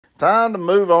Time to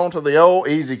move on to the old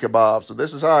easy kebab. So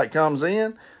this is how it comes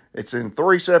in. It's in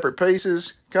 3 separate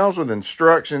pieces. Comes with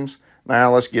instructions.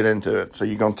 Now let's get into it. So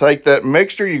you're going to take that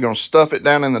mixture. You're going to stuff it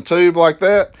down in the tube like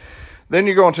that. Then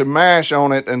you're going to mash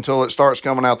on it until it starts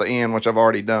coming out the end, which I've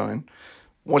already done.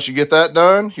 Once you get that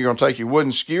done, you're going to take your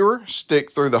wooden skewer,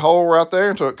 stick through the hole right there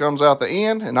until it comes out the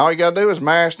end. And all you got to do is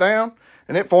mash down,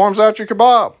 and it forms out your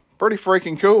kebab. Pretty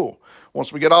freaking cool.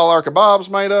 Once we get all our kebabs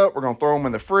made up, we're going to throw them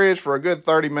in the fridge for a good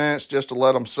 30 minutes just to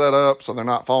let them set up so they're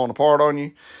not falling apart on you.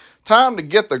 Time to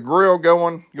get the grill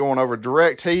going over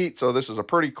direct heat. So this is a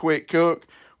pretty quick cook.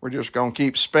 We're just going to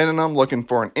keep spinning them, looking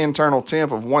for an internal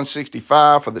temp of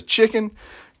 165 for the chicken.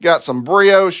 Got some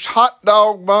brioche hot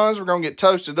dog buns. We're going to get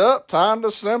toasted up. Time to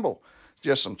assemble.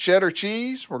 Just some cheddar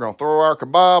cheese. We're going to throw our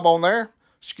kebab on there.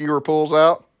 Skewer pulls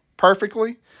out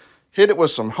perfectly. Hit it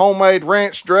with some homemade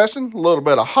ranch dressing, a little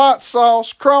bit of hot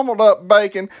sauce, crumbled up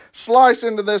bacon, slice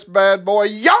into this bad boy.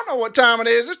 Y'all know what time it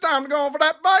is. It's time to go on for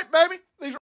that bite, baby. These